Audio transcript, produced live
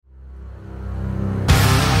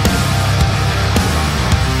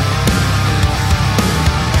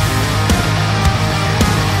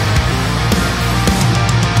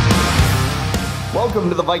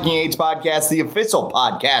Welcome to the Viking Age podcast, the official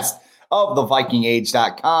podcast of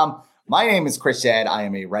thevikingage.com. My name is Chris Shad. I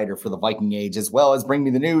am a writer for the Viking Age, as well as bring me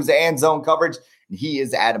the news and zone coverage. And he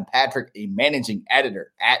is Adam Patrick, a managing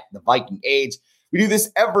editor at the Viking Age. We do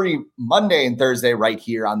this every Monday and Thursday right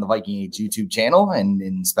here on the Viking Age YouTube channel. And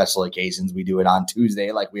in special occasions, we do it on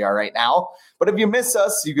Tuesday like we are right now. But if you miss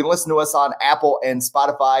us, you can listen to us on Apple and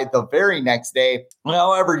Spotify the very next day.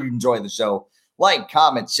 However you enjoy the show, like,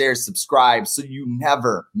 comment, share, subscribe so you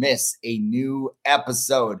never miss a new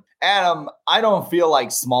episode. Adam, I don't feel like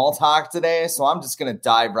small talk today, so I'm just going to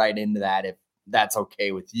dive right into that if that's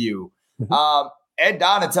okay with you. Ed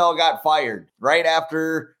Donatel got fired right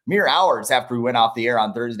after, mere hours after we went off the air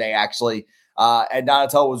on Thursday, actually. Ed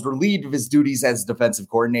Donatel was relieved of his duties as defensive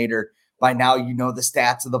coordinator. By now, you know the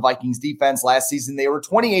stats of the Vikings defense. Last season, they were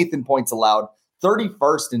 28th in points allowed,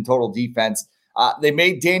 31st in total defense. They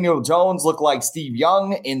made Daniel Jones look like Steve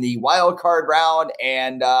Young in the wild card round,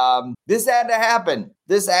 and this had to happen.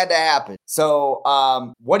 So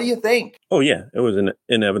what do you think? Oh, yeah, it was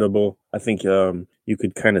inevitable. I think you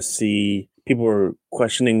could kind of see people were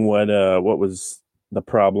questioning what was the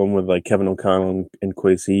problem with like Kevin O'Connell and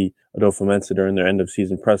Kwesi Adolfo-Mensah during their end of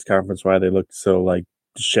season press conference, why they looked so like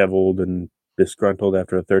disheveled and disgruntled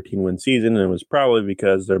after a 13-win season. And it was probably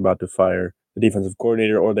because they're about to fire the defensive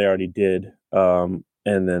coordinator, or they already did.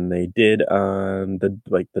 And then they did on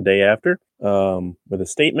the day after with a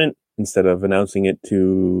statement instead of announcing it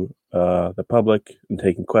to the public and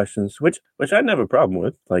taking questions, which I didn't have a problem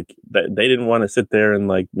with. Like they didn't want to sit there and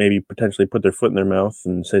like maybe potentially put their foot in their mouth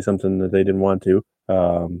and say something that they didn't want to.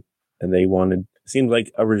 And they wanted, it seems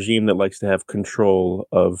like a regime that likes to have control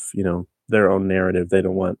of, their own narrative. They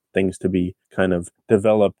don't want things to be kind of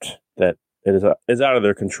developed that it is out of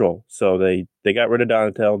their control. So they got rid of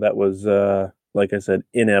Donatel. That was, like I said,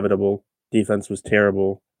 inevitable. Defense was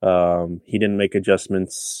terrible. He didn't make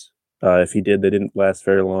adjustments. If he did, they didn't last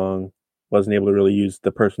very long. Wasn't able to really use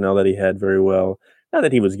the personnel that he had very well. Not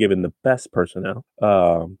that he was given the best personnel,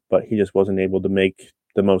 but he just wasn't able to make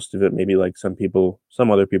the most of it. Maybe like some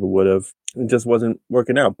other people would have. It just wasn't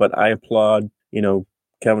working out. But I applaud,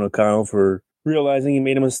 Kevin O'Connell for realizing he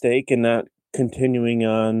made a mistake and not continuing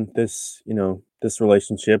on this, this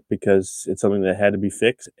relationship, because it's something that had to be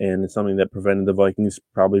fixed, and it's something that prevented the Vikings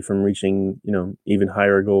probably from reaching, even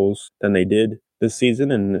higher goals than they did this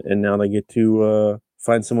season. And now they get to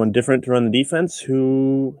find someone different to run the defense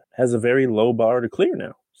who has a very low bar to clear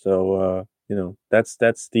now. So, that's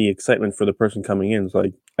the excitement for the person coming in. It's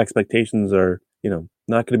like expectations are,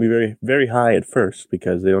 not going to be very, very high at first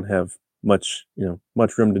because they don't have much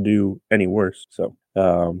room to do any worse. So,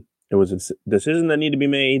 it was a decision that needed to be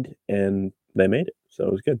made, and they made it. So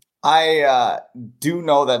it was good. I do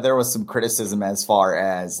know that there was some criticism as far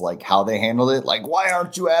as like how they handled it. Like, why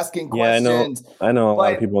aren't you asking questions? Yeah, I know a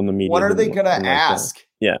lot of people in the media. What are they going to ask?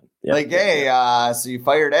 Yeah. Like, hey, so you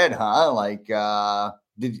fired Ed, huh? Like,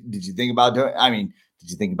 did you think about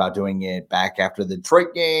doing it back after the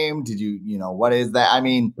Detroit game? Did you, what is that? I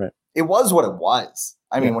mean, right. It was what it was.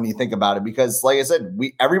 When you think about it, because like I said,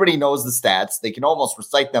 everybody knows the stats. They can almost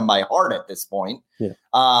recite them by heart at this point. Yeah.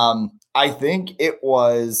 I think it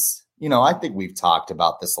was, I think we've talked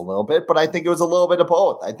about this a little bit, but I think it was a little bit of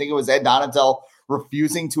both. I think it was Ed Donatel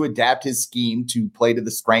refusing to adapt his scheme to play to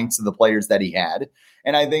the strengths of the players that he had.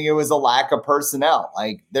 And I think it was a lack of personnel.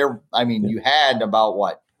 Like you had about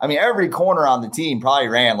what? Every corner on the team probably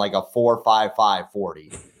ran like a 4.55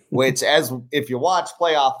 40, which if you watch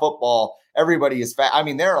playoff football, everybody is fat.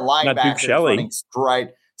 There are linebackers running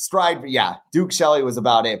stride. Yeah, Duke Shelley was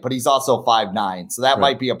about it, but he's also 5'9", so that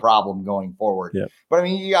might be a problem going forward. Yeah. But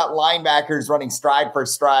you got linebackers running stride for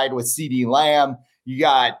stride with CeeDee Lamb. You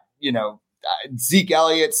got Zeke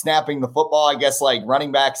Elliott snapping the football. I guess like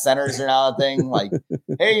running back centers are now a thing. Like,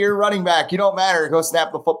 hey, you're running back. You don't matter. Go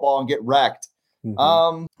snap the football and get wrecked.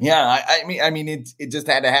 Mm-hmm. It just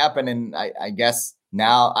had to happen, and I guess.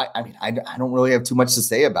 Now, I don't really have too much to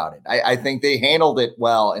say about it. I think they handled it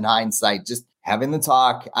well in hindsight, just having the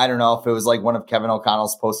talk. I don't know if it was like one of Kevin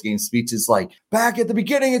O'Connell's post-game speeches, like back at the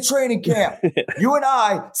beginning of training camp, you and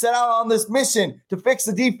I set out on this mission to fix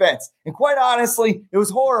the defense. And quite honestly, it was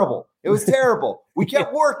horrible. It was terrible. We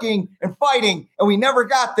kept working and fighting, and we never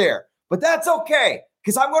got there. But that's okay,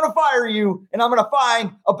 because I'm going to fire you, and I'm going to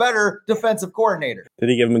find a better defensive coordinator. Did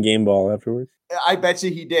he give him a game ball afterwards? I bet you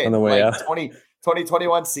he did. On the way out?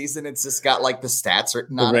 2021 season, it's just got like the stats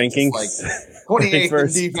written on the rankings, like 28th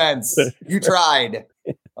in defense. You tried.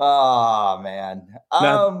 Oh man,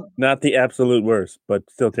 not the absolute worst, but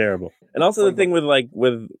still terrible. And also the thing with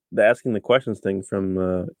the asking the questions thing from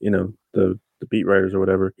the beat writers or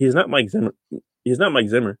whatever. He's not Mike Zimmer.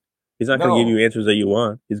 He's He's not going to give you answers that you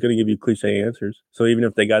want. He's going to give you cliche answers. So even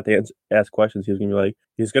if they got to ask questions, he's going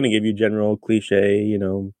to give you general cliche,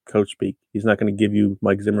 coach speak. He's not going to give you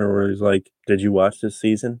Mike Zimmer where he's like, did you watch this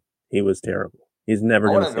season? He was terrible. He's never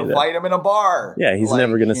going to say that. I wanted to fight him in a bar. Yeah, he's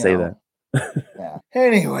never going to say that. Yeah.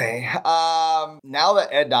 Anyway, now that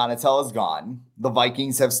Ed Donatel is gone, the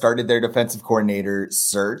Vikings have started their defensive coordinator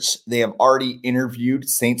search. They have already interviewed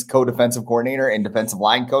Saints co-defensive coordinator and defensive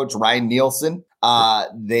line coach Ryan Nielsen.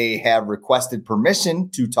 They have requested permission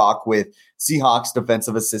to talk with Seahawks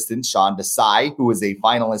defensive assistant Sean Desai, who was a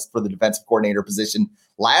finalist for the defensive coordinator position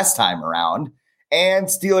last time around, and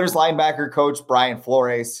Steelers linebacker coach Brian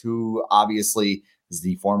Flores, who obviously is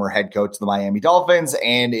the former head coach of the Miami Dolphins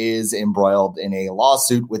and is embroiled in a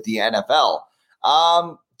lawsuit with the NFL.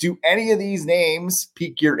 Do any of these names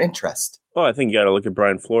pique your interest? Oh, I think you got to look at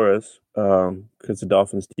Brian Flores because the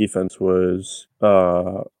Dolphins defense was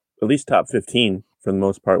at least top 15 for the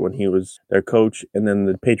most part when he was their coach. And then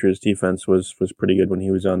the Patriots defense was pretty good when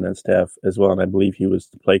he was on that staff as well. And I believe he was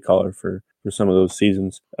the play caller for some of those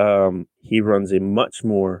seasons. He runs a much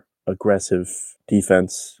more aggressive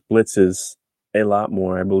defense, blitzes a lot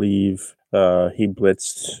more. I believe he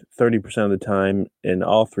blitzed 30% of the time in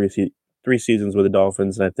all three seasons with the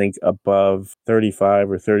Dolphins, and I think above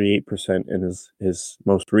 35 or 38% in his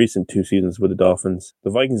most recent 2 seasons with the Dolphins.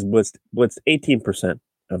 The Vikings blitzed 18%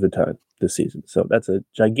 of the time this season, so that's a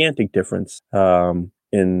gigantic difference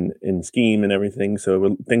in scheme and everything.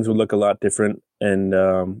 So things would look a lot different, and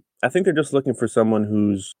I think they're just looking for someone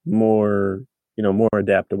who's more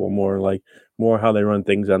adaptable, more how they run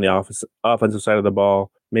things on the offensive side of the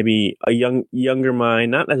ball. Maybe a younger mind,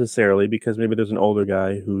 not necessarily, because maybe there's an older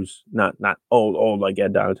guy who's not old like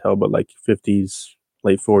Ed Donatel, but like 50s,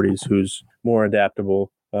 late 40s, who's more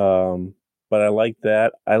adaptable. But I like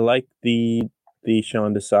that. I like the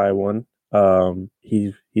Sean Desai one.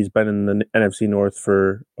 He's been in the NFC North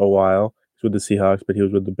for a while. He's with the Seahawks, but he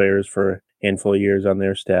was with the Bears for a handful of years on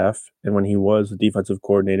their staff. And when he was the defensive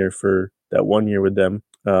coordinator for that 1 year with them,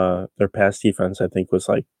 their pass defense, I think, was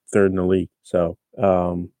like 3rd in the league. So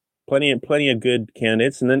plenty of good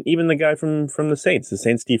candidates. And then even the guy from the Saints. The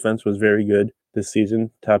Saints defense was very good this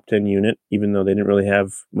season, top 10 unit. Even though they didn't really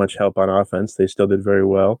have much help on offense, they still did very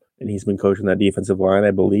well. And he's been coaching that defensive line,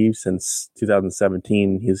 I believe, since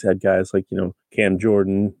 2017. He's had guys like, Cam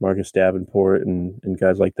Jordan, Marcus Davenport, and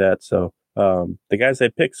guys like that. So the guys they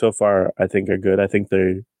picked so far, I think, are good. I think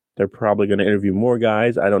they're probably going to interview more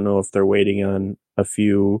guys. I don't know if they're waiting on a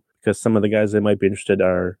few, because some of the guys they might be interested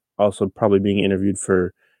are also probably being interviewed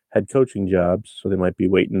for head coaching jobs. So they might be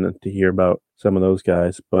waiting to hear about some of those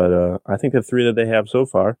guys. But I think the 3 that they have so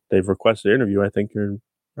far, they've requested interview, I think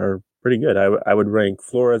are pretty good. I would rank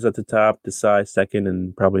Flores at the top, Desai second,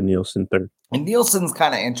 and probably Nielsen third. And Nielsen's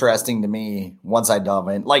kind of interesting to me once I dove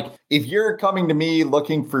in. Like, if you're coming to me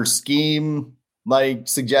looking for scheme, like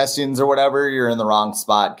suggestions or whatever, you're in the wrong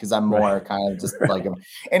spot, because I'm more kind of just like him.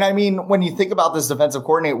 And I mean, when you think about this defensive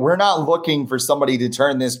coordinator, we're not looking for somebody to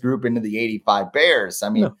turn this group into the 85 Bears. I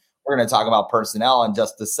mean, we're going to talk about personnel in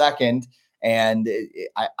just a second. And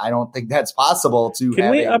I don't think that's possible to Can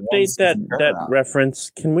we update that reference?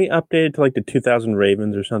 Can we update it to like the 2000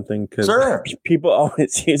 Ravens or something? Because people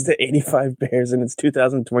always use the 85 Bears and it's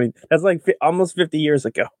 2020. That's like almost 50 years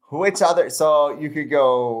ago. Which other? So you could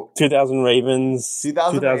go 2000 Ravens,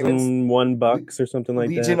 2001 Bucks or something like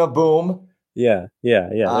Legion that. of Boom. Yeah. There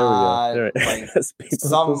we go. Like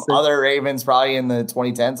some other Ravens probably in the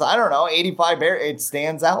 2010s. I don't know. 85 Bear. It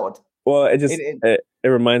stands out. Well, it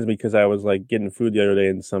reminds me, because I was like getting food the other day,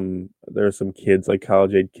 and there were some kids, like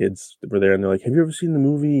college age kids, that were there, and they're like, "Have you ever seen the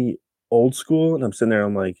movie Old School?" And I'm sitting there,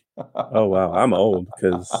 I'm like, "Oh wow, I'm old,"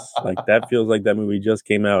 because like that feels like that movie just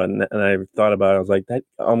came out, and I thought about it, I was like, that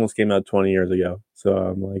almost came out 20 years ago. So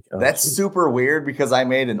I'm like, that's super weird, because I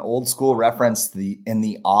made an Old School reference in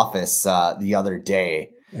the office the other day.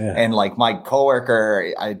 Yeah. And like my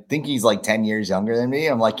coworker, I think he's like 10 years younger than me.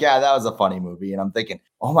 I'm like, yeah, that was a funny movie. And I'm thinking,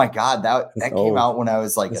 oh my God, that came out when I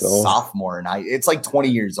was like a sophomore, and it's like 20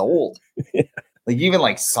 years old. Yeah. Like even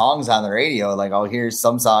like songs on the radio, like I'll hear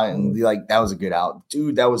some song and be like, that was a good out.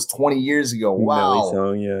 Dude, that was 20 years ago. Wow. Melly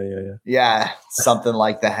song. Yeah. Yeah. Something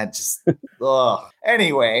like that. Just ugh.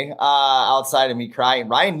 Anyway, outside of me crying,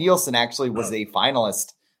 Ryan Nielsen actually was a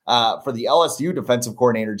finalist for the LSU defensive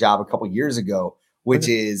coordinator job a couple years ago, which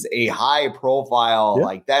is a high profile,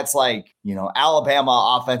 like that's like,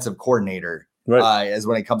 Alabama offensive coordinator, as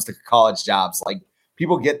when it comes to college jobs. Like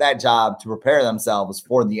people get that job to prepare themselves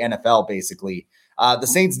for the NFL, basically. The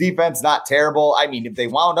Saints defense, not terrible. I mean, if they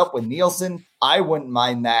wound up with Nielsen, I wouldn't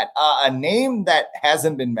mind that. A name that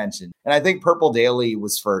hasn't been mentioned, and I think Purple Daily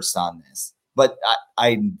was first on this. but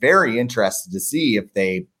I'm very interested to see if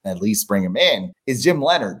they at least bring him in, is Jim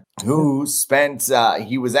Leonard, who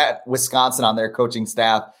he was at Wisconsin on their coaching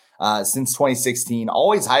staff since 2016,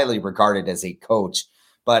 always highly regarded as a coach.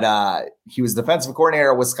 But he was defensive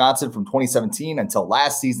coordinator at Wisconsin from 2017 until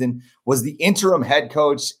last season, was the interim head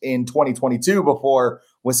coach in 2022 before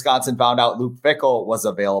Wisconsin found out Luke Fickell was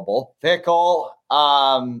available. Fickell,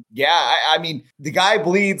 I mean, the guy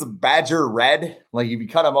bleeds Badger red. Like, if you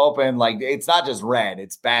cut him open, like, it's not just red,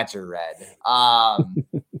 it's Badger red.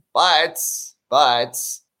 But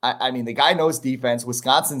I mean, the guy knows defense.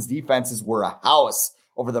 Wisconsin's defenses were a house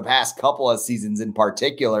over the past couple of seasons in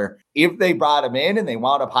particular. If they brought him in and they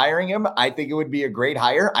wound up hiring him, I think it would be a great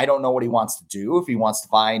hire. I don't know what he wants to do, if he wants to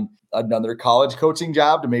find another college coaching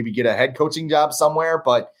job to maybe get a head coaching job somewhere.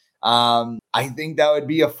 But I think that would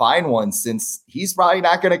be a fine one, since he's probably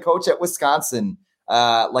not going to coach at Wisconsin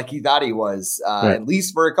like he thought he was, right. At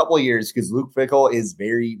least for a couple of years, because Luke Fickell is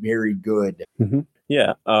very, very good. Mm-hmm.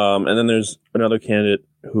 Yeah. And then there's another candidate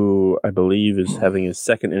who I believe is having his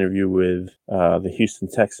second interview with the Houston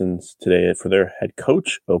Texans today for their head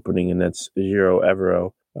coach opening, and that's Ejiro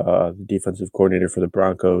Evero, the defensive coordinator for the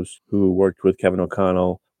Broncos, who worked with Kevin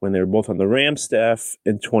O'Connell when they were both on the Rams staff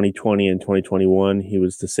in 2020 and 2021. He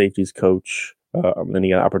was the safeties coach. Then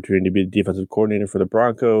he got an opportunity to be the defensive coordinator for the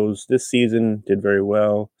Broncos this season, did very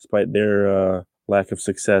well, despite their lack of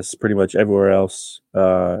success pretty much everywhere else.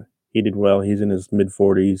 He did well. He's in his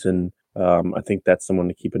mid-40s, and I think that's someone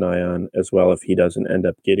to keep an eye on as well if he doesn't end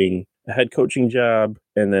up getting a head coaching job.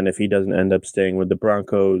 And then if he doesn't end up staying with the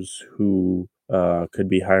Broncos, who could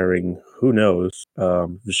be hiring, who knows,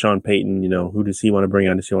 Sean Payton, who does he want to bring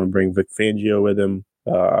on? Does he want to bring Vic Fangio with him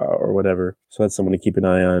or whatever? So that's someone to keep an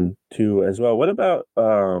eye on too as well. What about,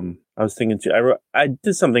 I was thinking too, I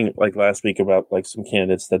did something like last week about like some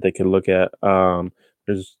candidates that they could look at.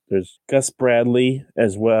 There's Gus Bradley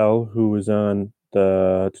as well, who was on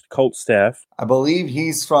the Colts staff. I believe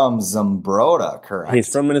he's from Zumbrota, correct?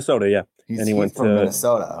 He's from Minnesota, yeah. He's from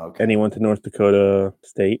Minnesota, okay. And he went to North Dakota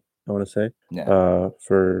State, I want to say,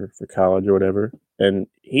 for college or whatever. And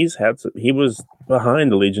he was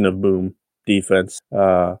behind the Legion of Boom defense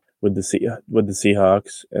with the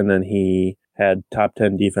Seahawks, and then he had top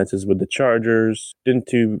 10 defenses with the Chargers. Didn't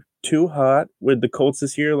do too hot with the Colts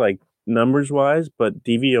this year, like numbers wise, but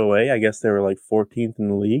DVOA, I guess they were like 14th in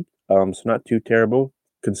the league. So not too terrible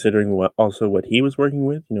considering what he was working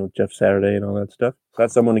with, Jeff Saturday and all that stuff. So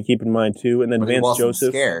that's someone to keep in mind too. And then Vance Joseph.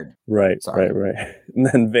 Scared. Right. And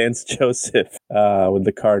then Vance Joseph with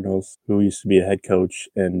the Cardinals, who used to be a head coach.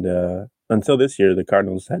 And until this year, the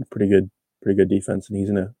Cardinals had pretty good defense, and he's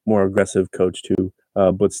in a more aggressive coach too,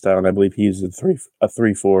 blitz style. And I believe he's a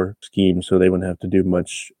 3-4 scheme, so they wouldn't have to do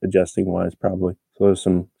much adjusting wise probably. So there's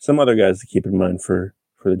some other guys to keep in mind for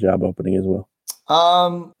the job opening as well.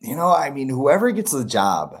 I mean, whoever gets the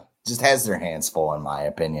job just has their hands full, in my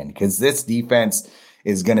opinion, because this defense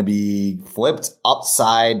is going to be flipped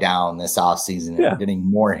upside down this offseason. Yeah. We're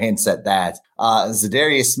getting more hints at that.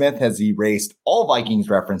 Zadarius Smith has erased all Vikings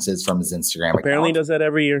references from his Instagram Apparently account. He does that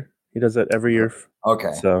every year. He does that every year.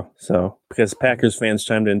 Okay. So because Packers fans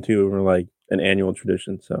chimed in too, and we're like an annual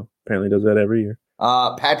tradition. So apparently he does that every year.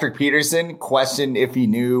 Patrick Peterson questioned if he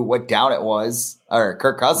knew what down it was, or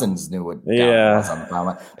Kirk Cousins knew what down it was on the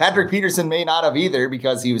problem. Patrick Peterson may not have either,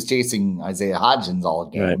 because he was chasing Isaiah Hodgins all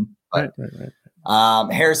game. Right.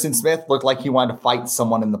 Harrison Smith looked like he wanted to fight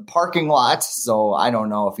someone in the parking lot, so I don't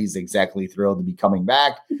know if he's exactly thrilled to be coming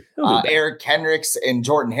back. Eric Kendricks and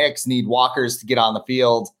Jordan Hicks need walkers to get on the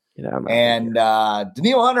field, and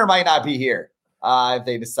Daniil Hunter might not be here if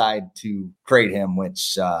they decide to trade him,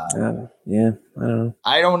 which I don't know.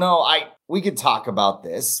 I don't know. We could talk about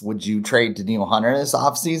this. Would you trade Daniil Hunter this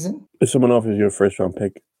offseason? If someone offers you a first round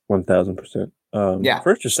pick, 1,000%.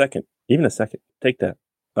 First or second, even a second, take that.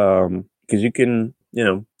 Because you can,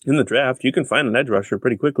 in the draft, you can find an edge rusher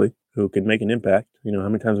pretty quickly who can make an impact. How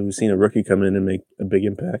many times have we seen a rookie come in and make a big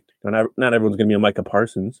impact? Not everyone's going to be a Micah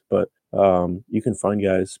Parsons, but you can find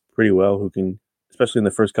guys pretty well who can, especially in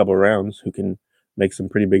the first couple of rounds, who can make some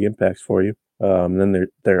pretty big impacts for you. Then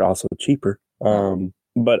they're also cheaper.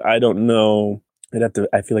 But I don't know.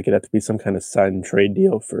 I feel like it'd have to be some kind of sign and trade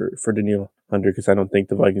deal for Daniil Hunter, because I don't think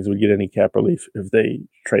the Vikings would get any cap relief if they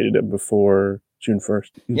traded him before June 1st.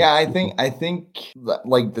 Yeah, I think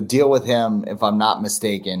like the deal with him, if I'm not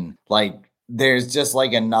mistaken, like there's just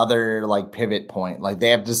like another like pivot point. Like they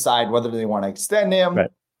have to decide whether they want to extend him.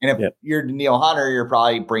 Right. And if you're Daniil Hunter, you're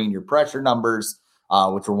probably bringing your pressure numbers,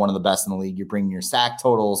 which were one of the best in the league. You're bringing your sack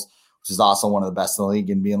totals, which is also one of the best in the league,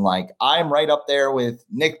 and being like, I'm right up there with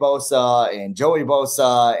Nick Bosa and Joey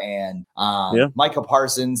Bosa and Micah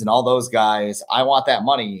Parsons and all those guys. I want that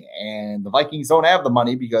money. And the Vikings don't have the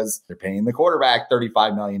money because they're paying the quarterback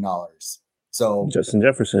 $35 million. So Justin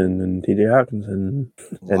Jefferson and TJ Hawkinson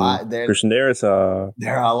and Christian Darrisaw.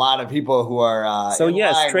 There are a lot of people who are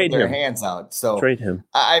trade with their him. Hands out. So trade him.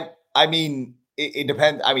 I mean, it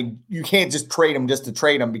depends. I mean, you can't just trade him just to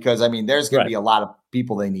trade him because, I mean, there's going to be a lot of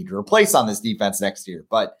people they need to replace on this defense next year.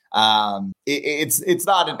 But it's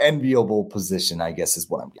not an enviable position, I guess, is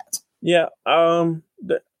what I'm getting. Yeah.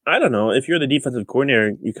 I don't know. If you're the defensive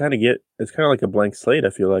coordinator, you kind of it's kind of like a blank slate, I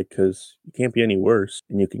feel like, because you can't be any worse.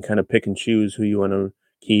 And you can kind of pick and choose who you want to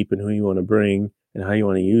keep and who you want to bring and how you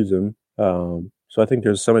want to use them. So I think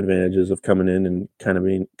there's some advantages of coming in and kind of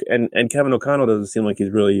being, and Kevin O'Connell doesn't seem like he's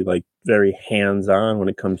really like very hands-on when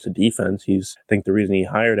it comes to defense. I think the reason he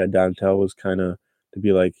hired Ed Donatell was kind of to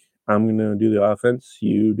be like, I'm going to do the offense,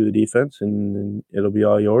 you do the defense, and it'll be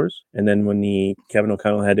all yours. And then when Kevin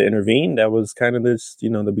O'Connell had to intervene, that was kind of this,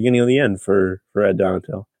 the beginning of the end for Ed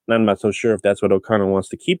Donatell. And I'm not so sure if that's what O'Connell wants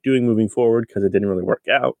to keep doing moving forward because it didn't really work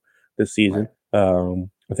out this season. Right.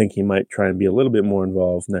 I think he might try and be a little bit more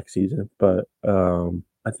involved next season, but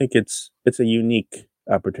I think it's a unique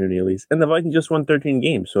opportunity at least. And the Vikings just won 13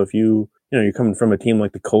 games, so if you're coming from a team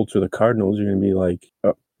like the Colts or the Cardinals, you're going to be like,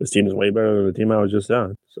 oh, this team is way better than the team I was just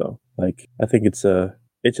on. So like, I think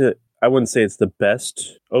I wouldn't say it's the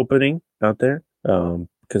best opening out there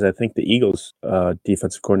because I think the Eagles'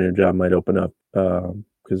 defensive coordinator job might open up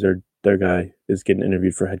because their guy is getting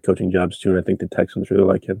interviewed for head coaching jobs too, and I think the Texans really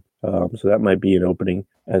like him. So that might be an opening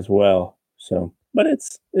as well. So, but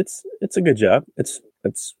it's a good job. It's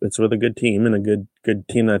with a good team and a good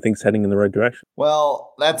team that I think is heading in the right direction.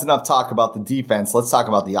 Well, that's enough talk about the defense. Let's talk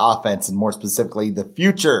about the offense and more specifically the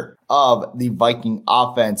future of the Viking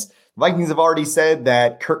offense. The Vikings have already said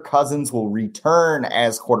that Kirk Cousins will return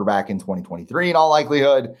as quarterback in 2023 in all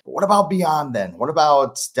likelihood. But what about beyond then? What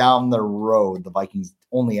about down the road? The Vikings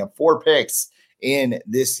only have 4 picks in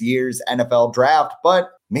this year's NFL draft, but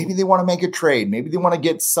maybe they want to make a trade. Maybe they want to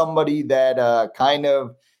get somebody that kind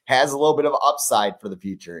of has a little bit of upside for the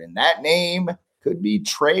future. And that name could be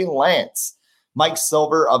Trey Lance. Mike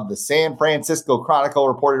Silver of the San Francisco Chronicle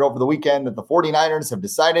reported over the weekend that the 49ers have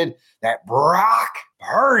decided that Brock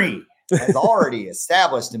Purdy has already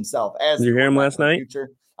established himself as. Did you hear him last night?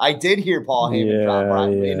 Future. I did hear Paul Heyman drop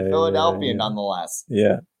in Philadelphia, nonetheless.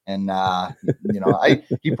 Yeah. And,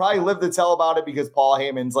 he probably lived to tell about it because Paul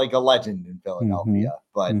Heyman's like a legend in Philadelphia.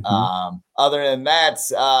 But other than that,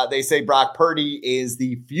 they say Brock Purdy is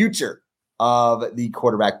the future of the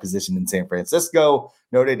quarterback position in San Francisco.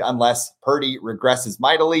 Noted unless Purdy regresses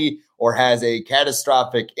mightily or has a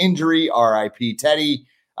catastrophic injury, RIP Teddy,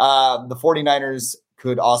 the 49ers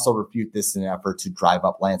could also refute this in an effort to drive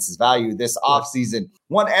up Lance's value this offseason.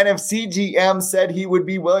 One NFC GM said he would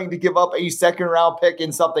be willing to give up a second-round pick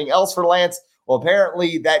and something else for Lance. Well,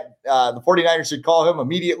 apparently that the 49ers should call him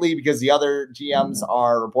immediately because the other GMs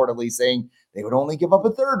are reportedly saying they would only give up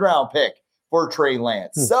a third-round pick for Trey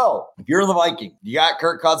Lance. So if you're the Viking, you got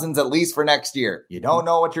Kirk Cousins at least for next year. You don't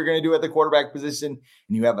know what you're going to do at the quarterback position,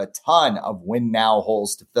 and you have a ton of win-now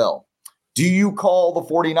holes to fill. Do you call the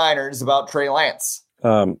 49ers about Trey Lance?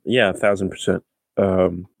 Yeah,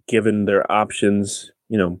 1,000%. Given their options,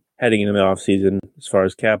 heading into the offseason as far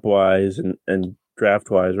as cap-wise and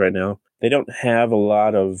draft-wise right now, they don't have a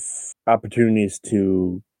lot of opportunities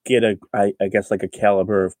to get I guess like a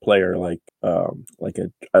caliber of player like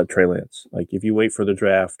a Trey Lance. Like if you wait for the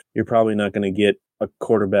draft, you're probably not going to get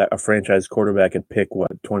a franchise quarterback at pick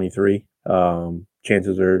 23.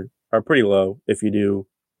 Chances are pretty low. If you do,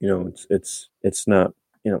 it's not.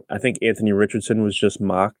 I think Anthony Richardson was just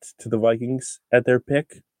mocked to the Vikings at their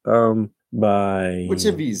pick. Which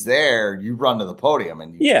if he's there, you run to the podium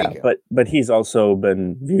and you take him. But he's also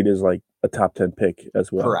been viewed as like a top 10 pick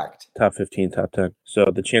as well. Correct. Top 15, top 10.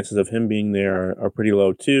 So the chances of him being there are pretty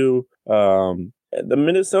low too. The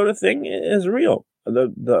Minnesota thing is real.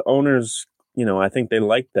 The owners, I think they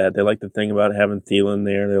like that. They like the thing about having Thielen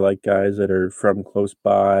there. They like guys that are from close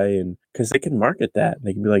by, and because they can market that.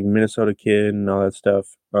 They can be like Minnesota kid and all that stuff.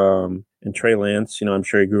 And Trey Lance, I'm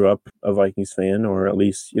sure he grew up a Vikings fan, or at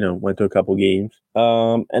least, went to a couple games.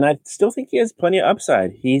 And I still think he has plenty of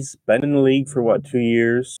upside. He's been in the league for 2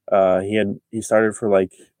 years. He started for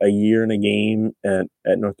like a year and a game at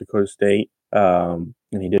North Dakota State. And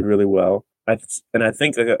he did really well. I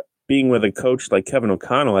think being with a coach like Kevin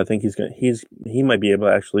O'Connell, I think he might be able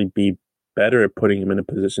to actually be better at putting him in a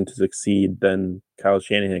position to succeed than Kyle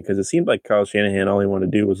Shanahan, because it seemed like Kyle Shanahan, all he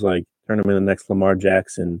wanted to do was like turn him into the next Lamar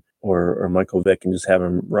Jackson or Michael Vick and just have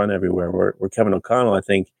him run everywhere. Where Kevin O'Connell, I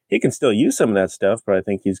think he can still use some of that stuff, but I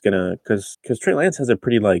think he's gonna because Trey Lance has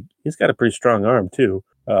he's got a pretty strong arm too.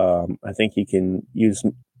 I think he can use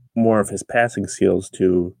more of his passing skills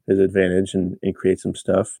to his advantage and create some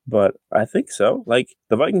stuff. But I think so. Like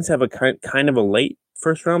the Vikings have a kind of a late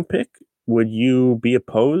first round pick. Would you be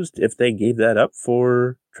opposed if they gave that up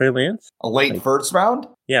for Trey Lance? A late first round?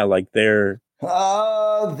 Yeah, like they're...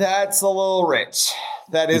 that's a little rich.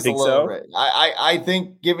 That is a little rich. I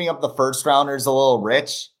think giving up the first round is a little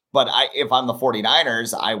rich. But if I'm the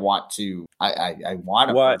 49ers, I want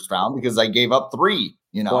a first round because I gave up 3.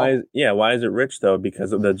 You know, why is it rich though?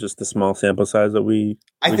 Because of just the small sample size that we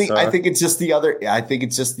saw? I think it's just the other.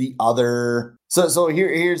 So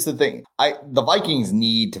here's the thing. The Vikings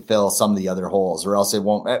need to fill some of the other holes, or else it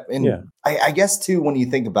won't. And I guess too, when you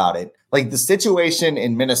think about it, like the situation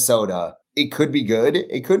in Minnesota, it could be good,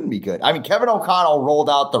 it couldn't be good. I mean, Kevin O'Connell rolled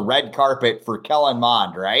out the red carpet for Kellen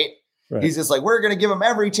Mond, right? He's just like, we're going to give him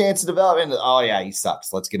every chance to develop. And oh yeah, he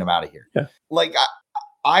sucks. Let's get him out of here. Yeah. Like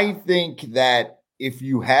I think that. If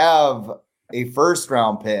you have a first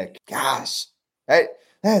round pick, gosh, that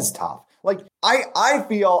is tough. Like I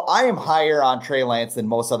feel I am higher on Trey Lance than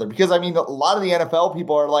most other because I mean a lot of the NFL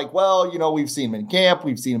people are like, well, you know, we've seen him in camp,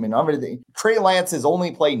 we've seen him in everything. Trey Lance has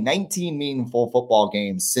only played 19 meaningful football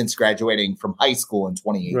games since graduating from high school in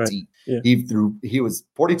 2018. Right. Yeah. He was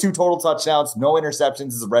 42 total touchdowns, no interceptions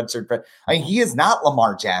as a redshirt. I mean, he is not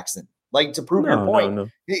Lamar Jackson. Like to prove your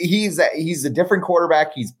point, he's a different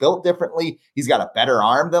quarterback. He's built differently. He's got a better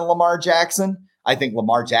arm than Lamar Jackson. I think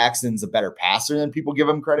Lamar Jackson's a better passer than people give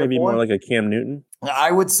him credit for. Maybe more like a Cam Newton.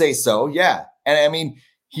 I would say so. Yeah. And I mean,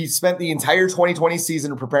 he spent the entire 2020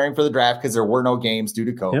 season preparing for the draft because there were no games due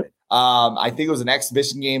to COVID. Yep. I think it was an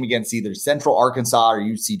exhibition game against either Central Arkansas or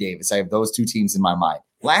UC Davis. I have those 2 teams in my mind.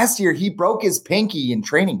 Last year, he broke his pinky in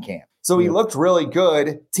training camp. So he looked really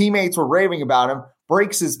good. Teammates were raving about him.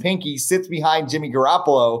 Breaks his pinky, sits behind Jimmy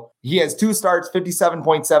Garoppolo. He has 2 starts,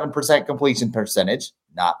 57.7% completion percentage.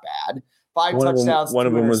 Not bad. 5 touchdowns. One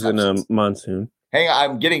of them was in a monsoon. Hang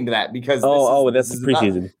on, I'm getting to that because that's the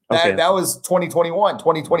preseason. That was 2021,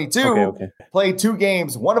 2022. Okay. Played 2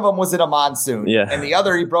 games. One of them was in a monsoon. Yeah. And the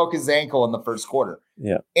other, he broke his ankle in the first quarter.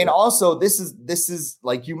 Yeah. And also, this is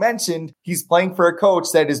like you mentioned, he's playing for a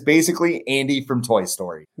coach that is basically Andy from Toy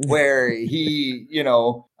Story, where he, you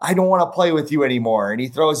know, I don't want to play with you anymore. And he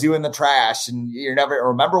throws you in the trash. And you're never,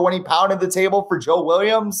 remember when he pounded the table for Joe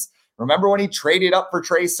Williams? Remember when he traded up for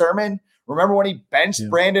Trey Sermon? Remember when he benched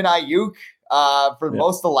Brandon Ayuk for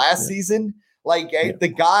most of last season? Like the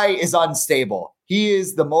guy is unstable. He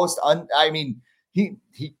is the most,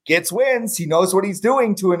 he gets wins. He knows what he's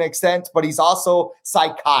doing to an extent, but he's also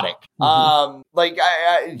psychotic.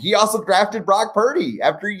 Mm-hmm. He also drafted Brock Purdy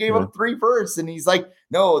after he gave up 3 firsts. And he's like,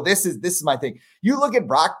 no, this is my thing. You look at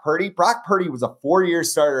Brock Purdy was a 4-year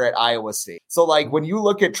starter at Iowa State. So like when you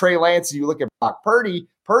look at Trey Lance and you look at Brock Purdy,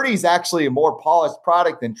 Purdy's actually a more polished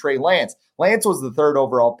product than Trey Lance. Lance was the 3rd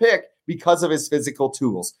overall pick because of his physical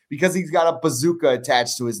tools, because he's got a bazooka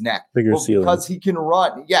attached to his neck, because he can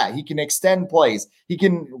run. Yeah, he can extend plays. He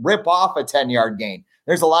can rip off a 10-yard gain.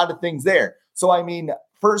 There's a lot of things there. So, I mean,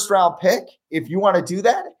 first round pick, if you want to do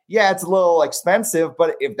that, yeah, it's a little expensive,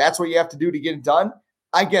 but if that's what you have to do to get it done,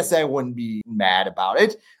 I guess I wouldn't be mad about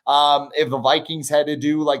it. If the Vikings had to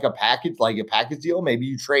do like a package deal, maybe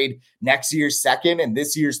you trade next year's 2nd and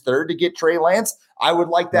this year's 3rd to get Trey Lance. I would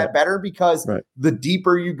like that better because the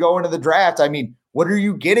deeper you go into the draft, I mean, what are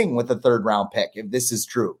you getting with a 3rd round pick if this is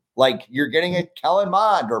true? Like you're getting a Kellen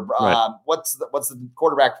Mond or what's the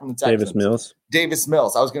quarterback from the Texans? Davis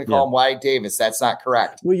Mills. I was going to call him Wyatt Davis. That's not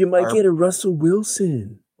correct. Well, you might get a Russell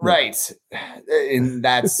Wilson. Right. And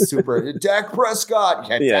that's super. Dak Prescott.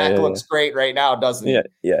 Dak looks great right now, doesn't he?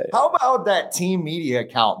 Yeah. How about that team media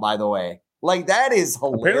account, by the way? Like, that is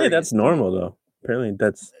hilarious. Apparently that's normal, though. Apparently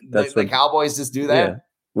that's the Cowboys just do that? Yeah.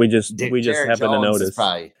 We just happen to notice.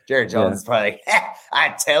 Jared Jones is probably like,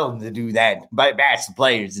 I tell him to do that. Bash the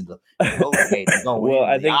players in the well,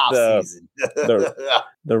 I think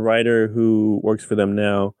the writer who works for them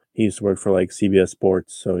now, he used to work for like CBS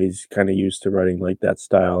Sports, so he's kind of used to writing like that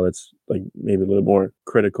style. It's like maybe a little more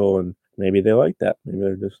critical, and maybe they like that. Maybe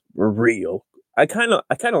they're just real. I kind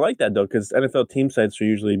of like that though, because NFL team sites are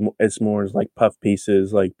usually it's more like puff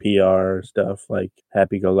pieces, like PR stuff, like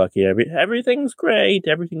happy-go-lucky. Everything's great,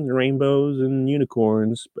 everything's rainbows and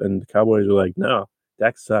unicorns, and the Cowboys are like, no,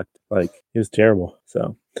 Dak sucked. Like he was terrible.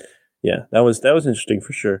 So yeah, that was interesting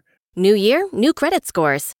for sure. New year, new credit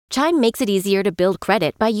scores. Chime makes it easier to build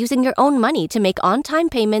credit by using your own money to make on-time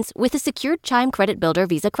payments with a secured Chime Credit Builder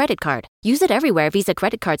Visa credit card. Use it everywhere Visa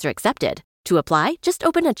credit cards are accepted. To apply, just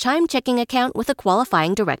open a Chime checking account with a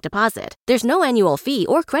qualifying direct deposit. There's no annual fee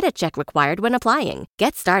or credit check required when applying.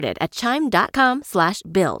 Get started at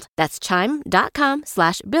chime.com/build. That's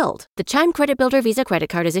chime.com/build. The Chime Credit Builder Visa Credit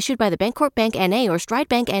Card is issued by the Bancorp Bank N.A. or Stride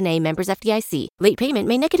Bank N.A. members FDIC. Late payment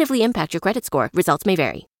may negatively impact your credit score. Results may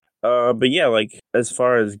vary. But yeah, like as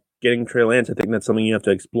far as getting Trey Lance, I think that's something you have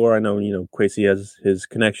to explore. I know, Kwesi has his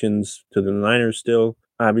connections to the Niners still,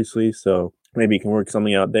 obviously, so maybe you can work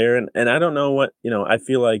something out there. And I don't know what, I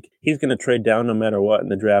feel like he's going to trade down no matter what in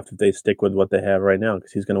the draft if they stick with what they have right now,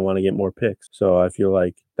 because he's going to want to get more picks. So I feel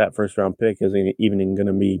like that first round pick isn't even going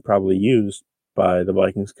to be probably used by the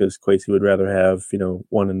Vikings, because Kwesi would rather have,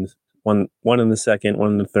 one in the second,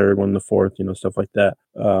 one in the third, one in the fourth, stuff like that.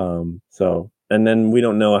 And then we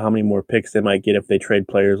don't know how many more picks they might get if they trade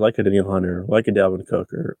players like a Daniel Hunter, like a Dalvin Cook,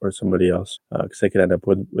 or somebody else, because they could end up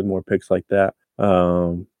with more picks like that.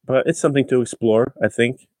 But it's something to explore, I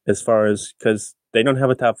think, as far as, because they don't have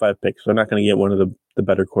a top 5 pick, so they're not going to get one of the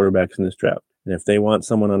better quarterbacks in this draft. And if they want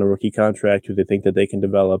someone on a rookie contract who they think that they can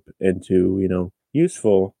develop into,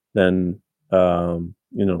 useful, then, I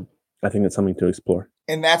think that's something to explore.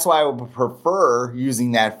 And that's why I would prefer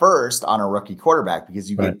using that first on a rookie quarterback, because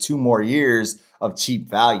you get 2 more years of cheap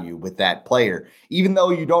value with that player, even though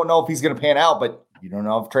you don't know if he's going to pan out, but you don't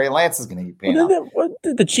know if Trey Lance is going to pan out. What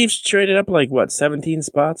did the Chiefs traded up 17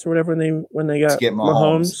 spots or whatever when they got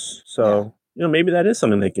Mahomes? So maybe that is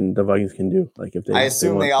something the Vikings can do. Like if I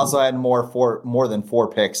assume they also had more than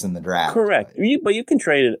 4 picks in the draft. Correct, but you can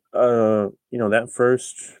trade that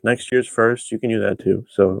first, next year's first. You can do that too.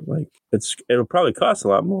 So it'll probably cost a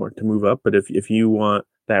lot more to move up. But if you want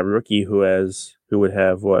that rookie who would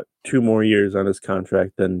have 2 more years on his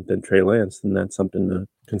contract than Trey Lance, then that's something to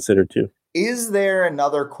consider too. Is there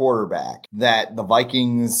another quarterback that the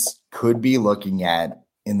Vikings could be looking at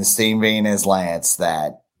in the same vein as Lance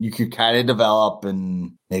that you could kind of develop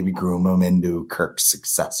and maybe groom him into Kirk's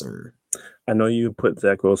successor? I know you put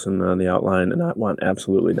Zach Wilson on the outline, and I want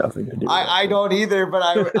absolutely nothing to do with that. I don't either, but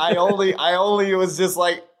I only was just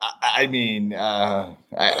like, I needed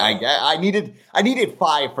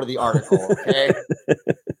 5 for the article, okay?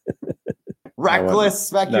 Reckless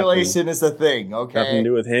speculation is a thing, okay? Nothing to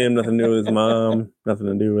do with him, nothing to do with his mom, nothing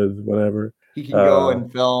to do with whatever. He can go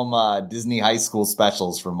and film Disney high school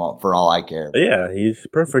specials for all I care. Yeah, he's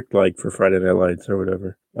perfect for Friday Night Lights or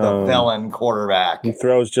whatever. The villain quarterback. He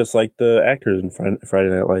throws just like the actors in Friday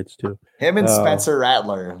Night Lights too. Him and Spencer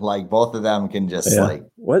Rattler, both of them can just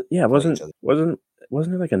what? Yeah, wasn't there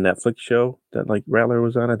like a Netflix show that Rattler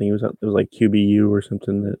was on? I think it was like QBU or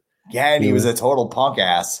something that. Yeah, and he was a total punk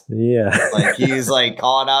ass. Yeah. He's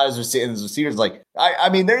calling out his receivers. I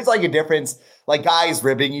mean, there's a difference. Guys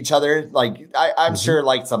ribbing each other. I'm sure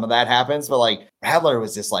some of that happens, but Rattler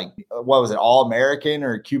was just what was it, All American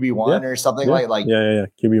or QB1 or something Yeah,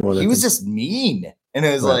 QB1. He was just mean. And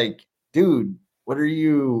it was dude, what are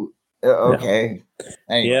you? Okay. Yeah.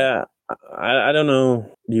 Anyway. Yeah. I don't know.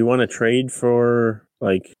 Do you want to trade for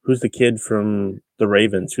who's the kid from the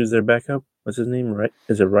Ravens? Who's their backup? What's his name? Right?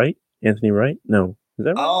 Is it Wright? Anthony Wright? No. Is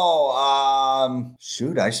that right? Oh,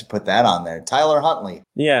 shoot! I should put that on there. Tyler Huntley.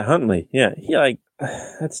 Yeah, Huntley. Yeah, he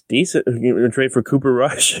that's decent. You gonna trade for Cooper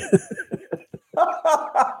Rush? There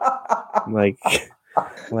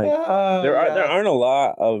aren't a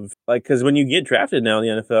lot of because when you get drafted now in the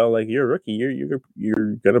NFL, you're a rookie,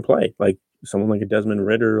 you're gonna play. Someone like a Desmond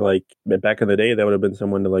Ridder, back in the day, that would have been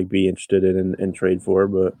someone to be interested in and trade for.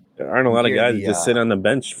 But there aren't a lot of guys that just sit on the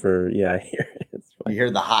bench for. Yeah, you hear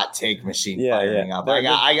the hot take machine firing up.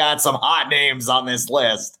 I got some hot names on this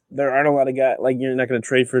list. There aren't a lot of guys you're not going to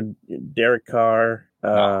trade for Derek Carr.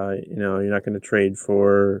 No. You're not going to trade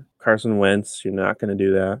for Carson Wentz. You're not going to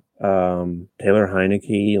do that. Taylor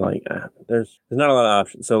Heineke. There's not a lot of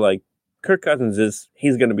options. So Kirk Cousins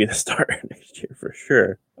he's going to be the starter next year for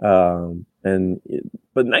sure.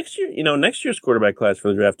 But next year, next year's quarterback class for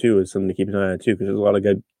the draft too is something to keep an eye on too, because there's a lot of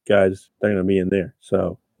good guys that are going to be in there.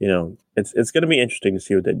 So, it's going to be interesting to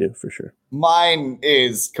see what they do for sure. Mine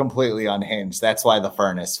is completely unhinged. That's why the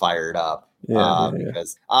furnace fired up.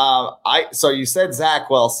 Because so you said Zach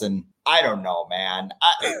Wilson. I don't know, man.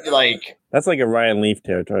 That's a Ryan Leaf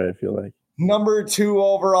territory, I feel like. Number 2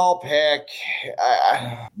 overall pick,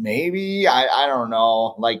 maybe. I don't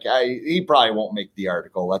know. He probably won't make the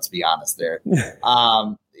article. Let's be honest there.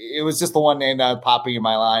 It was just the one name that was popping in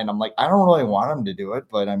my line. I'm I don't really want him to do it,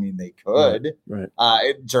 but I mean, they could. Right.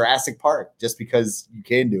 Jurassic Park, just because you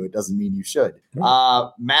can do it doesn't mean you should. Right.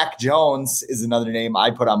 Mac Jones is another name I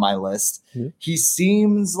put on my list. Mm-hmm. He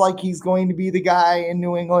seems like he's going to be the guy in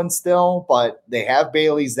New England still, but they have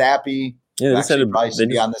Bailey Zappi. Yeah, Actually, probably should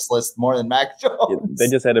be on this list more than Mac Jones. They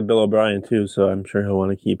just added Bill O'Brien too, so I'm sure he'll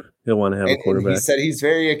want to have a quarterback. And he said he's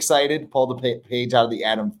very excited. Pull the page out of the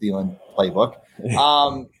Adam Thielen playbook.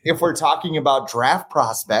 If we're talking about draft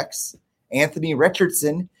prospects, Anthony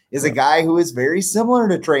Richardson is a guy who is very similar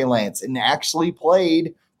to Trey Lance and actually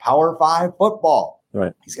played Power 5 football.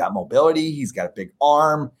 Right. He's got mobility. He's got a big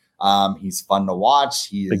arm. He's fun to watch.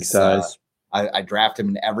 He's big size. I draft him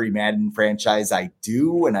in every Madden franchise I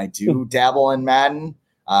do, and I do dabble in Madden,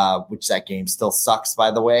 which that game still sucks,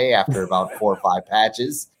 by the way, after about 4 or 5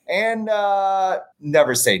 patches. And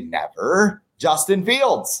never say never. Justin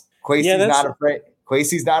Fields. Kwesi's not afraid.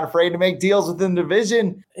 Kwesi's not afraid to make deals within the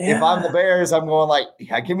division. Yeah. If I'm the Bears, I'm going like,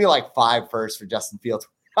 give me like 5 firsts for Justin Fields.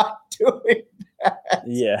 We're not doing that.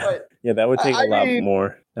 Yeah. That would take a lot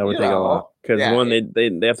more. That would take a lot. Because one,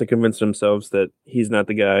 they have to convince themselves that he's not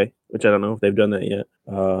the guy, which I don't know if they've done that yet.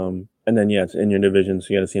 And then, it's in your division, so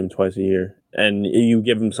you got to see him twice a year. And you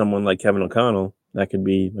give him someone like Kevin O'Connell, that could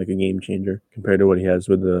be like a game changer compared to what he has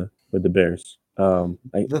with the Bears. I'm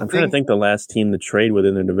trying to think the last team to trade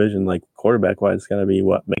within their division, like quarterback-wise, it's got to be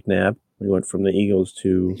McNabb. We went from the Eagles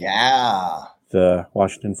to the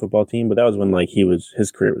Washington football team, but that was when like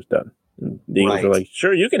his career was done. And the Eagles were like,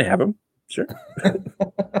 sure, you can have him. Sure.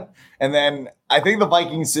 And then I think the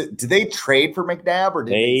Vikings, did they trade for McNabb or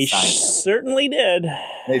did they sign him? Certainly did.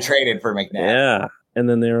 They traded for McNabb. Yeah. And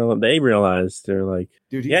then they realized, they're like,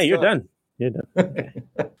 dude, you're done. You're done. Okay.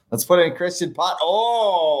 Let's put in Christian Pot.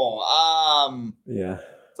 Yeah.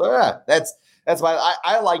 So that's why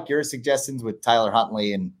I like your suggestions with Tyler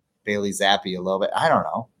Huntley and Bailey Zappi a little bit. I don't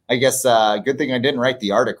know. I guess good thing I didn't write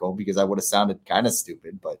the article because I would have sounded kind of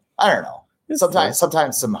stupid, but I don't know.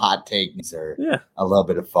 Sometimes some hot takes are a little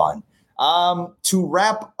bit of fun. To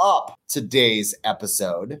wrap up today's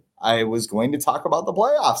episode, I was going to talk about the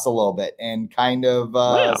playoffs a little bit and kind of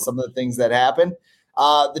some of the things that happened.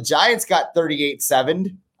 The Giants got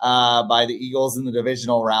 38-7 by the Eagles in the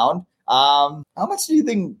divisional round. How much do you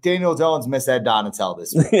think Daniel Jones misled Donatell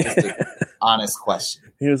this week? Just an honest question.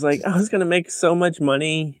 He was like, I was going to make so much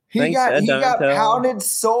money. He got pounded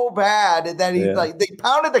so bad that they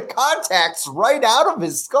pounded the contacts right out of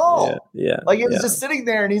his skull. Yeah. Like he was just sitting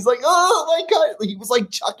there and he's like, oh my God. He was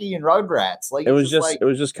like Chucky and Rugrats. Like it was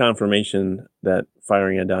just confirmation that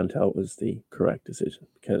firing at Donatell was the correct decision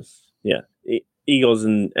because Eagles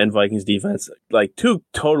and Vikings defense, like two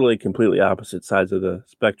totally completely opposite sides of the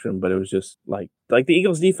spectrum, but it was just like the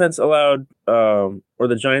Eagles defense allowed or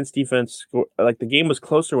the Giants defense, like the game was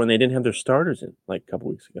closer when they didn't have their starters in like a couple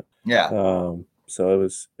weeks ago. Yeah. So it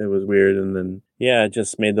was weird, and then it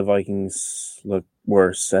just made the Vikings look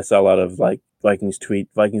worse. I saw a lot of like Vikings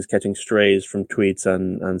catching strays from tweets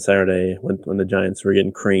on Saturday when the Giants were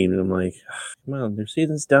getting creamed, and I'm like, come on, their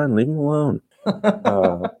season's done, leave them alone.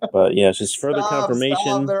 But it's just further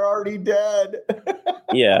confirmation. They're already dead.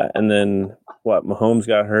 And then Mahomes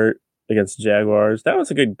got hurt against the Jaguars. That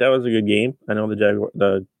was a good game. I know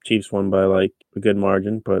the Chiefs won by like a good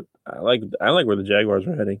margin, but I like where the Jaguars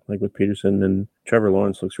are heading. Like with Peterson and Trevor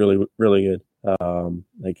Lawrence looks really, really good.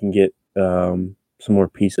 They can get some more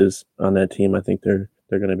pieces on that team. I think they're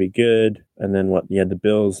going to be good. And then you had the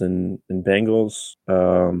Bills and Bengals.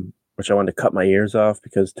 Which I wanted to cut my ears off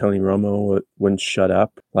because Tony Romo wouldn't shut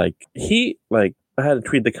up. I had a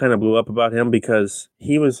tweet that kind of blew up about him because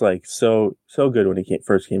he was like so good when he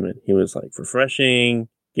first came in. He was like refreshing,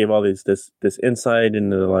 gave all this insight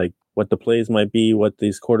into like what the plays might be, what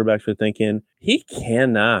these quarterbacks are thinking. He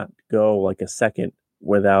cannot go like a second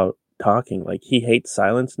without talking. Like he hates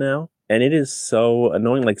silence now, and it is so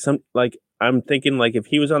annoying. I'm thinking like if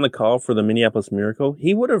he was on the call for the Minneapolis Miracle,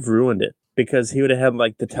 he would have ruined it because he would have had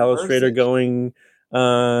like the telestrator going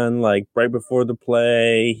on like right before the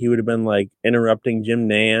play. He would have been like interrupting Jim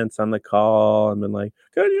Nantz on the call and been like,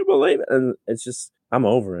 can you believe it? And it's just, I'm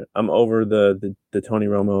over it. I'm over the Tony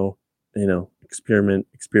Romo,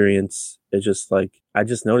 experience. It's just like, I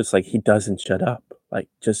just noticed like he doesn't shut up. Like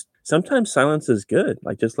just sometimes silence is good.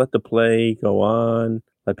 Like just let the play go on.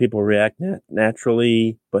 Let people react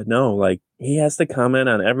naturally, but no, like he has to comment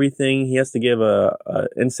on everything. He has to give a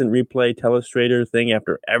instant replay telestrator thing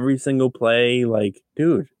after every single play. Like,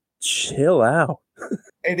 dude, chill out.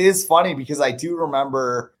 It is funny because I do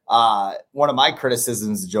remember one of my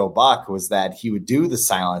criticisms of Joe Buck was that he would do the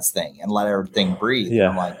silence thing and let everything breathe.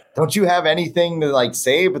 Yeah. And I'm like, don't you have anything to like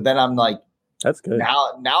say? But then I'm like, that's good.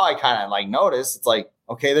 Now I kind of like notice it's like,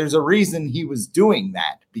 okay, there's a reason he was doing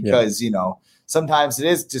that because, sometimes it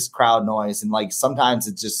is just crowd noise and like sometimes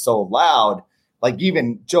it's just so loud. Like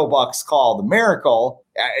even Joe Buck's call, the Miracle,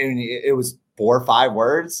 I mean, it was 4 or 5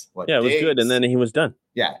 words. It was good. And then he was done.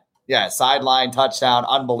 Yeah. Yeah, sideline touchdown,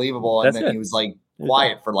 unbelievable. And then he was like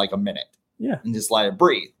quiet for like a minute. Yeah. And just let it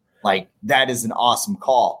breathe. Like, that is an awesome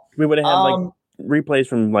call. We would have had like replays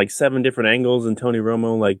from like 7 different angles and Tony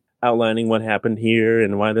Romo like outlining what happened here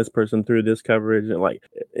and why this person threw this coverage, and like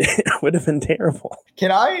it would have been terrible.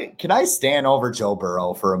 Can I stand over Joe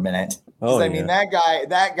Burrow for a minute? Because I mean,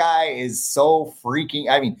 that guy is so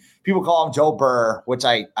freaking. I mean, people call him Joe Burr, which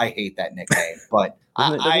I hate that nickname, but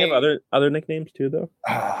does he have other nicknames too, though?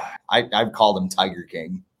 I've called him Tiger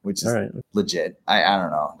King, which is legit. I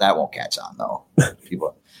don't know. That won't catch on though.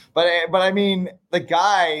 People, but I mean, the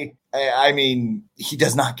guy. I mean, he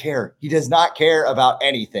does not care. He does not care about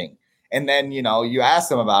anything. And then, you ask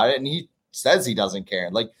him about it and he says he doesn't care.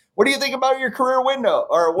 Like, what do you think about your career window?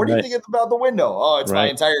 Or what do you think about the window? Oh, it's my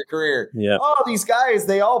entire career. Yeah. Oh, these guys,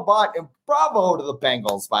 they all bought. And bravo to the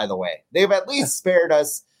Bengals, by the way. They've at least spared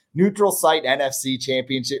us neutral site NFC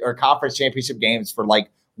championship or conference championship games for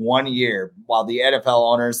like 1 year, while the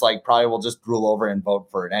NFL owners like probably will just drool over and vote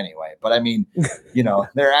for it anyway. But I mean,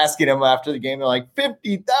 they're asking him after the game. They're like,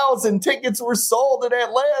 50,000 tickets were sold in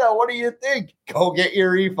Atlanta. What do you think? Go get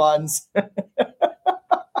your refunds.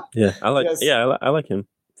 Yeah, I like him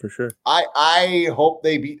for sure. I hope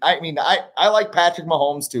they beat. I mean, I like Patrick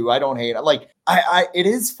Mahomes too. I don't hate it. Like it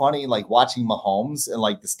is funny like watching Mahomes and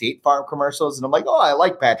like the State Farm commercials, and I'm like, oh, I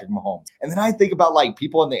like Patrick Mahomes. And then I think about like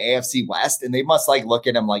people in the AFC West, and they must like look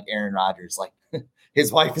at him like Aaron Rodgers, like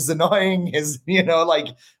his wife is annoying. Like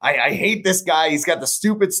I hate this guy. He's got the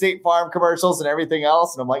stupid State Farm commercials and everything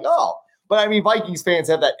else. And I'm like, oh, but I mean, Vikings fans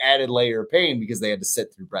have that added layer of pain because they had to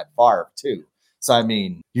sit through Brett Favre too. So, I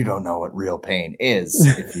mean, you don't know what real pain is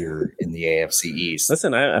if you're in the AFC East.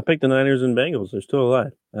 Listen, I picked the Niners and Bengals. They're still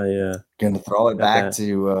alive. Going to throw it back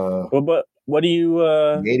to... but what do you...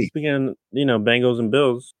 speaking of, Bengals and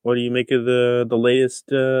Bills, what do you make of the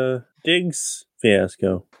latest Diggs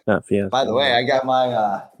fiasco? Not fiasco. By the way, I got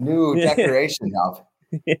my new decoration up.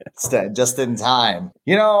 Just in time.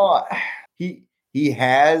 He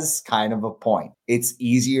has kind of a point. It's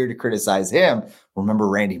easier to criticize him. Remember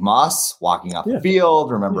Randy Moss walking off the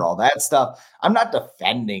field? Remember all that stuff? I'm not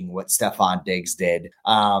defending what Stephon Diggs did.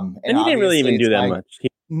 And he didn't really even do that much. He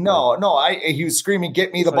was screaming,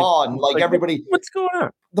 "Get me the ball!" And like everybody, what's going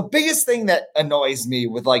on? The biggest thing that annoys me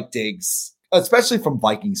with like Diggs, especially from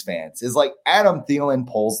Vikings fans, is like Adam Thielen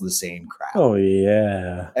pulls the same crap. Oh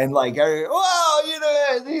yeah, and like,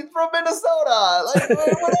 he's from Minnesota, like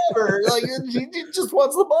whatever. Like he just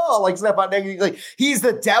wants the ball. Like Stephon Diggs, like he's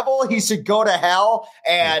the devil. He should go to hell.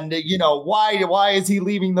 And why is he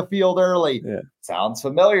leaving the field early? Yeah. Sounds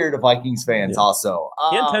familiar to Vikings fans. Also,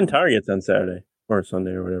 he had 10 targets on Saturday or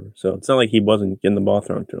Sunday or whatever. So it's not like he wasn't getting the ball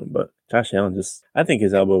thrown to him. But Josh Allen I think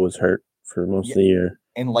his elbow was hurt for most of the year.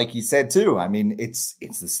 And like you said, too, I mean, it's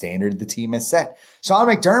the standard the team has set. Sean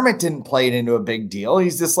McDermott didn't play it into a big deal.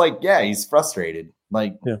 He's just like, he's frustrated.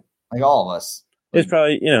 Like all of us. He's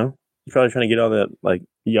probably, trying to get all that like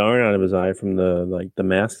yarn out of his eye from the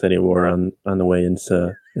mask that he wore on the way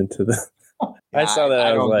into the. I saw that.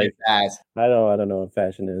 I was like, I don't know what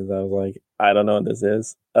fashion is. I was like, I don't know what this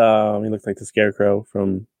is. He looks like the Scarecrow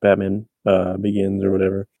from Batman Begins or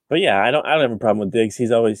whatever. But yeah, I don't have a problem with Diggs. He's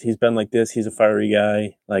been like this. He's a fiery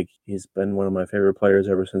guy. Like he's been one of my favorite players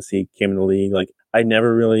ever since he came in the league. Like I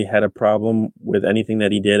never really had a problem with anything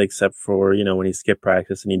that he did except for, when he skipped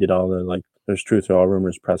practice and he did all the like there's truth to all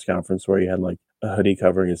rumors press conference where he had like a hoodie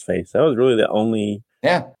covering his face. That was really the only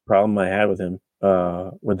problem I had with him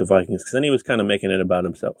with the Vikings, because then he was kind of making it about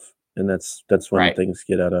himself. And that's when things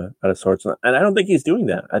get out of sorts. And I don't think he's doing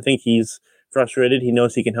that. I think he's frustrated. He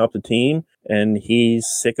knows he can help the team, and he's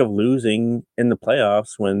sick of losing in the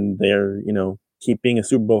playoffs when they're, keep being a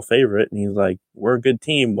Super Bowl favorite. And he's like, we're a good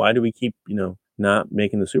team. Why do we keep, not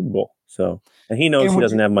making the Super Bowl? So, and he knows he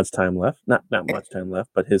doesn't have much time left. Not much time left,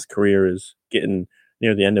 but his career is getting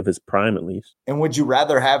near the end of his prime, at least. And would you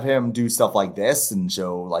rather have him do stuff like this and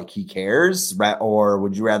show like he cares, or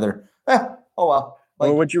would you rather, oh well?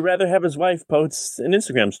 Or would you rather have his wife post an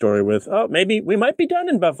Instagram story with, oh, maybe we might be done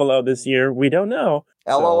in Buffalo this year. We don't know.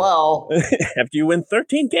 LOL. So, after you win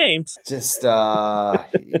 13 games. Just,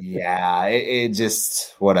 it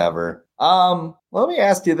just, whatever. Let me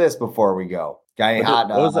ask you this before we go. What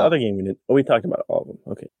was the other game we did? Oh, we talked about all of them.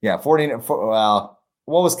 Okay. Yeah, 14.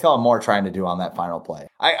 What was Kellen Moore trying to do on that final play?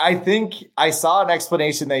 I think I saw an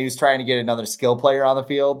explanation that he was trying to get another skill player on the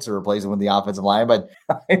field to replace him with the offensive line, but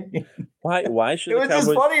why should it was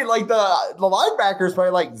just funny? Like the linebackers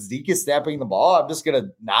probably like, Zeke is snapping the ball. I'm just gonna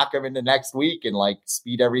knock him into next week and like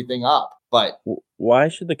speed everything up. But why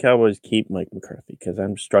should the Cowboys keep Mike McCarthy? Because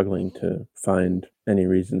I'm struggling to find any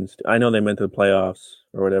reasons. I know they went to the playoffs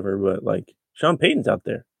or whatever, but like Sean Payton's out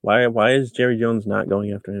there. Why is Jerry Jones not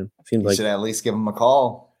going after him? Seems You like should at least give him a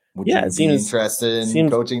call. Would Yeah, you it be seems- interested in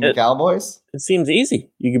seems- coaching the Cowboys? it seems easy.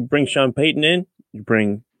 You could bring Sean Payton in. You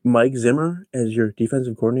bring Mike Zimmer as your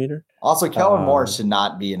defensive coordinator. Also, Kellen Moore should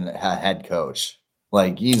not be a head coach.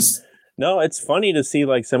 Like, he's... No, it's funny to see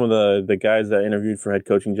like some of the guys that interviewed for head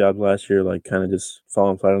coaching jobs last year, like kind of just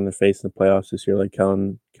falling flat on their face in the playoffs this year, like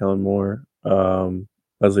Kellen Moore,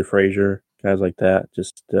 Leslie Frazier, guys like that.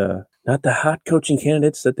 Just not the hot coaching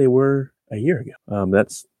candidates that they were a year ago.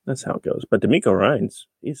 That's how it goes. But DeMeco Ryans,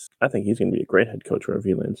 I think he's going to be a great head coach wherever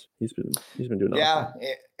he lands. He's been doing awesome.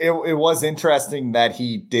 It was interesting that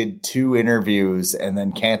he did 2 interviews and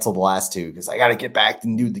then canceled the last 2 because I got to get back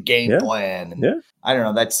and do the game plan. And I don't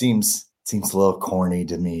know. That seems a little corny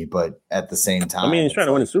to me, but at the same time, I mean, he's trying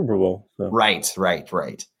to win a Super Bowl. So. Right.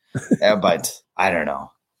 But I don't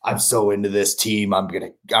know. I'm so into this team. I'm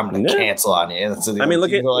gonna cancel on you. So I mean,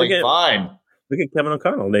 look at fine. Look at Kevin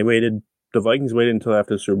O'Connell. The Vikings waited until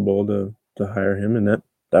after the Super Bowl to hire him, and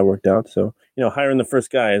that worked out. So, hiring the first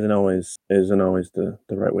guy isn't always the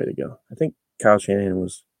right way to go. I think Kyle Shanahan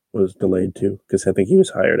was delayed too, because I think he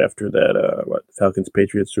was hired after that Falcons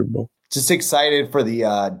Patriots Super Bowl. Just excited for the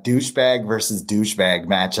douchebag versus douchebag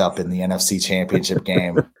matchup in the NFC Championship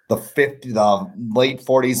game. The late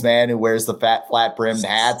 40s man who wears the flat brimmed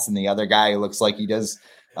hats, and the other guy who looks like he does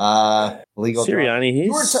legal. Sirianni,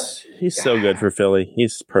 he's so good for Philly.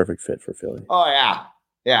 He's perfect fit for Philly. Oh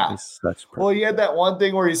yeah. He's such perfect. Well, he had that one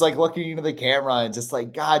thing where he's like looking into the camera and just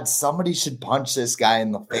like, God, somebody should punch this guy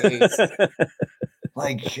in the face.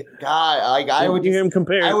 Like, God, like I would hear him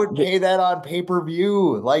compare. I would pay that on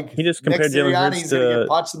pay-per-view. Like, he just compared Jalen Hurts to gonna get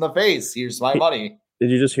punched in the face. Here's my money. Did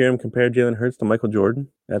you just hear him compare Jalen Hurts to Michael Jordan?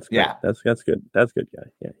 That's good. Yeah. That's good. That's good guy.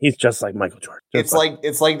 Yeah, he's just like Michael Jordan. It's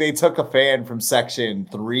like they took a fan from section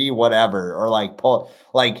 3, whatever, or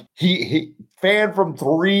he fan from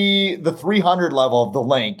the 300 level of the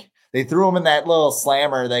link. They threw him in that little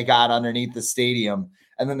slammer they got underneath the stadium,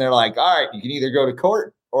 and then they're like, "All right, you can either go to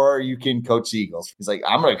court or you can coach the Eagles." He's like,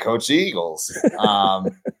 "I'm going to coach the Eagles."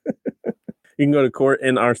 You can go to court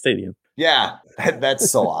in our stadium. Yeah,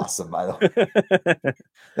 that's so awesome, by the way.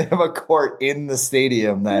 They have a court in the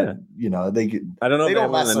stadium that, they could. I don't know if they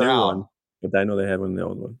don't mess the around. New one, but I know they had one in the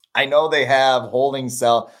old one. I know they have holding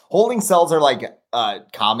cell. Holding cells are like a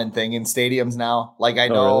common thing in stadiums now. Like I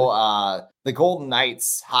know the Golden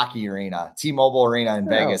Knights hockey arena, T-Mobile Arena in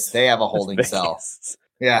Vegas, they have a holding cell.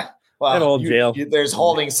 Yeah. Well, jail. There's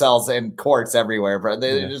holding cells and courts everywhere, but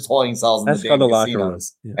they're just holding cells in the damn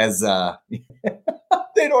casinos. As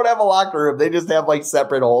they don't have a locker room, they just have like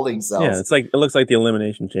separate holding cells. Yeah, it looks like the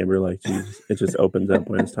elimination chamber. Like, Jesus, it just opens up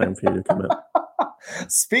when it's time for you to come out.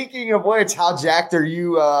 Speaking of which, how jacked are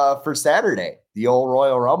you for Saturday? The old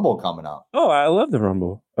Royal Rumble coming up. Oh, I love the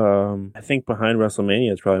Rumble. I think behind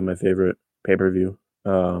WrestleMania, it's probably my favorite pay-per-view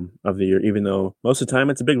of the year, even though most of the time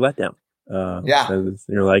it's a big letdown.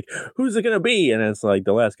 You're like, who's it gonna be? And it's like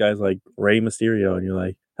the last guy's like Rey Mysterio, and you're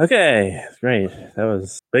like, okay, great. That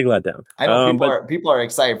was big letdown. I know people are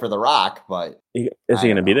excited for The Rock, but is he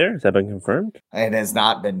gonna be there? Has that been confirmed? It has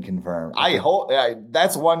not been confirmed. I hope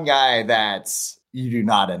that's one guy that you do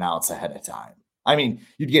not announce ahead of time. I mean,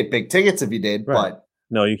 you'd get big tickets if you did, but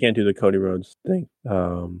no, you can't do the Cody Rhodes thing.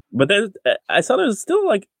 But I saw there's still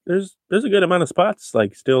like there's a good amount of spots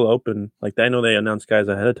like still open. Like I know they announced guys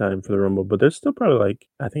ahead of time for the Rumble, but there's still probably like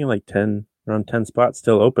I think like around 10 spots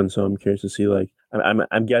still open. So I'm curious to see like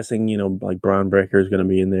I'm guessing like Braun Breaker is going to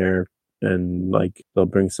be in there, and like they'll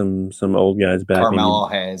bring some old guys back. Carmelo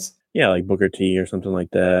Hayes. Yeah, like Booker T or something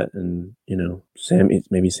like that, and Sami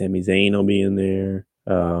Zayn will be in there.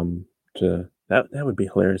 That would be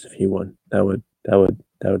hilarious if he won. That would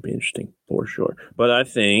be interesting for sure. But I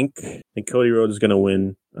think Cody Rhodes is going to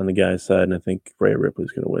win on the guy's side, and I think Rhea Ripley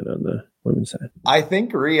is going to win on the women's side. I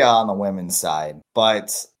think Rhea on the women's side,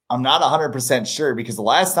 but I'm not 100% sure because the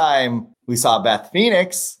last time we saw Beth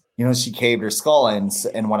Phoenix, she caved her skull in,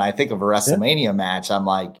 and when I think of a WrestleMania match, I'm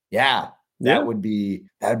like, that would be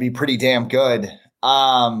pretty damn good.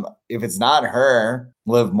 If it's not her,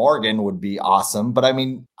 Liv Morgan would be awesome. But I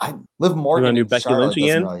mean, Liv Morgan. You want to do Becky Lynch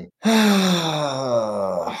again?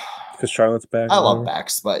 Because Charlotte's back. I love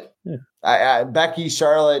Bex, but Becky,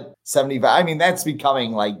 Charlotte, 75. I mean, that's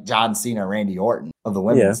becoming like John Cena, Randy Orton of the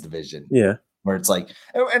women's division. Yeah. Where it's like,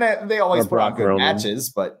 and they always put on good matches,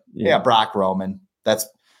 but Brock Roman. That's,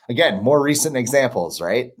 again, more recent examples,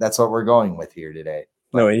 right? That's what we're going with here today.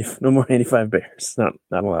 No more 85 Bears. Not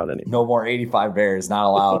allowed anymore. No more 85 Bears. Not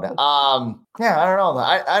allowed. I don't know.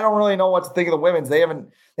 I don't really know what to think of the women's. They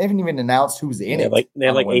haven't even announced who's in it. They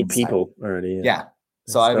have like 8 people already. Yeah.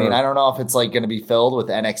 So, I mean, I don't know if it's like going to be filled with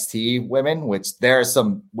NXT women, which there are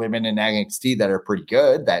some women in NXT that are pretty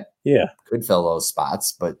good that could fill those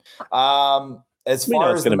spots. But as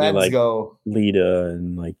far as the men's go, Lita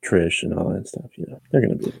and like Trish and all that stuff, they're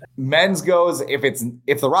going to be there. Men's goes, if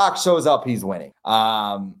The Rock shows up, he's winning.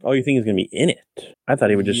 You think he's going to be in it? I thought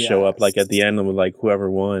he would just show up like at the end with like whoever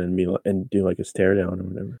won and do like a stare down or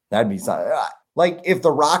whatever. That'd be something. Like, if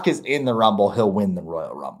The Rock is in the Rumble, he'll win the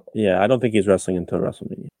Royal Rumble. Yeah, I don't think he's wrestling until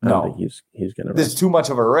WrestleMania. I don't think he's going to. There's too much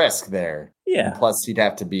of a risk there. Yeah. And plus, he'd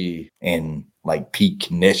have to be in, like, peak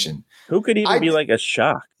condition. Who could even be, like, a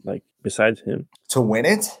shock, like, besides him? To win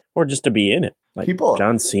it? Or just to be in it? Like,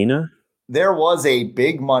 John Cena? There was a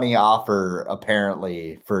big money offer,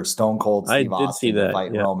 apparently, for Stone Cold Steve Austin to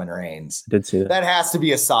fight Roman Reigns. Did see that. That has to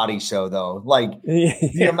be a Saudi show, though. Like,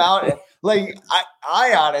 the amount... Like,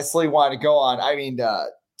 I honestly want to go on. I mean,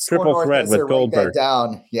 triple threat with Goldberg.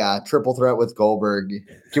 Down. Yeah, triple threat with Goldberg.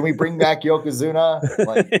 Can we bring back Yokozuna?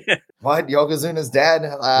 Like, what? Yokozuna's dead?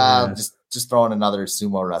 Just throwing another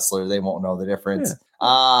sumo wrestler. They won't know the difference.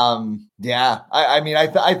 Yeah. I mean,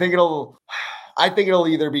 I think it'll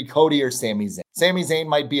either be Cody or Sami Zayn. Sami Zayn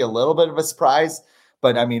might be a little bit of a surprise.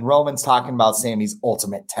 But, I mean, Roman's talking about Sammy's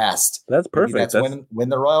ultimate test. That's perfect. Maybe that's win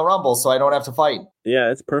the Royal Rumble so I don't have to fight. Yeah,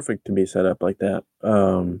 it's perfect to be set up like that.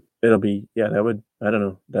 It'll be, that would, I don't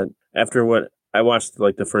know. That after what I watched,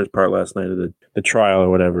 like, the first part last night of the trial or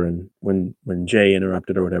whatever, and when Jay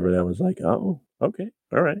interrupted or whatever, that was like, oh, okay,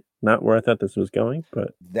 all right. Not where I thought this was going,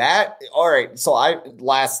 but. All right. So,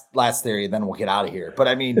 last theory, then we'll get out of here. But,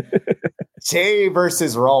 I mean. Jay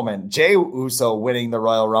versus Roman. Jay Uso winning the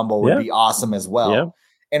Royal Rumble would be awesome as well. Yeah.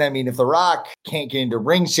 And I mean, if The Rock can't get into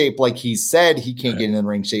ring shape like he said he can't get in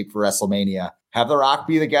ring shape for WrestleMania, have The Rock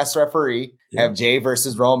be the guest referee, have Jay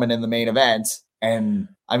versus Roman in the main event. And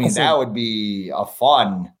I mean, that would be a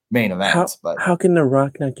fun main event. But how can The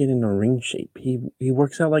Rock not get into ring shape? He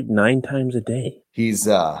works out like 9 times a day. He's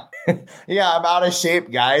I'm out of shape,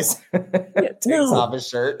 guys. Takes off his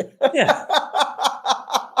shirt. Yeah.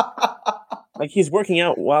 Like he's working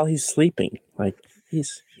out while he's sleeping. Like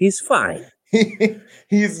he's fine.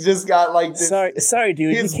 He's just got like this. Sorry,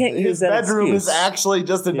 dude. You can't use that excuse. His bedroom is actually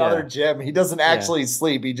just another gym. He doesn't actually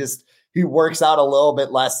sleep. He works out a little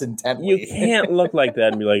bit less intently. You can't look like that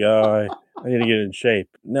and be like, oh, I need to get in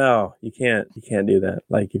shape. No, you can't. You can't do that.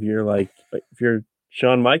 Like if you're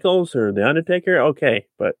Shawn Michaels or The Undertaker, okay,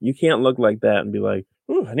 but you can't look like that and be like,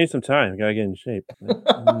 ooh, I need some time. I gotta get in shape.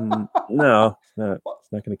 No,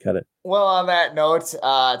 it's not going to cut it. Well, on that note,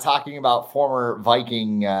 talking about former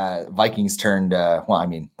Vikings turned,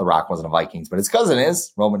 The Rock wasn't a Vikings, but his cousin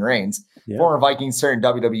is, Roman Reigns. Yeah. Former Vikings turned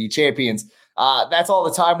WWE champions. That's all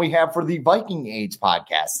the time we have for the Viking Age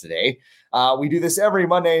podcast today. We do this every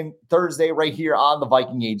Monday and Thursday right here on the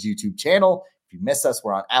Viking Age YouTube channel. If you miss us,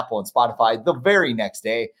 we're on Apple and Spotify the very next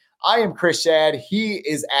day. I am Chris Shad. He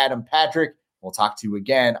is Adam Patrick. We'll talk to you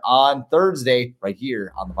again on Thursday right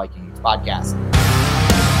here on the Viking Age podcast.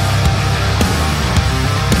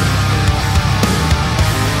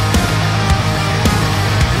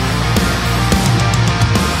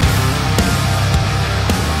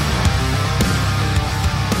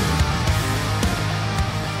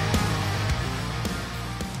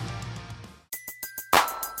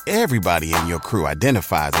 Everybody in your crew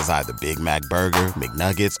identifies as either Big Mac Burger,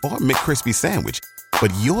 McNuggets, or McCrispy Sandwich.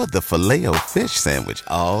 But you're the Filet-O-Fish Sandwich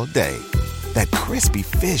all day. That crispy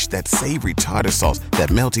fish, that savory tartar sauce, that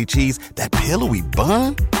melty cheese, that pillowy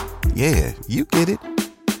bun. Yeah, you get it.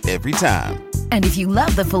 Every time. And if you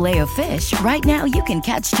love the Filet-O-Fish, right now you can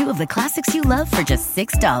catch 2 of the classics you love for just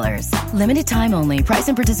 $6. Limited time only. Price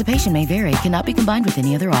and participation may vary. Cannot be combined with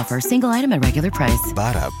any other offer. Single item at regular price.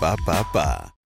 Ba-da-ba-ba-ba.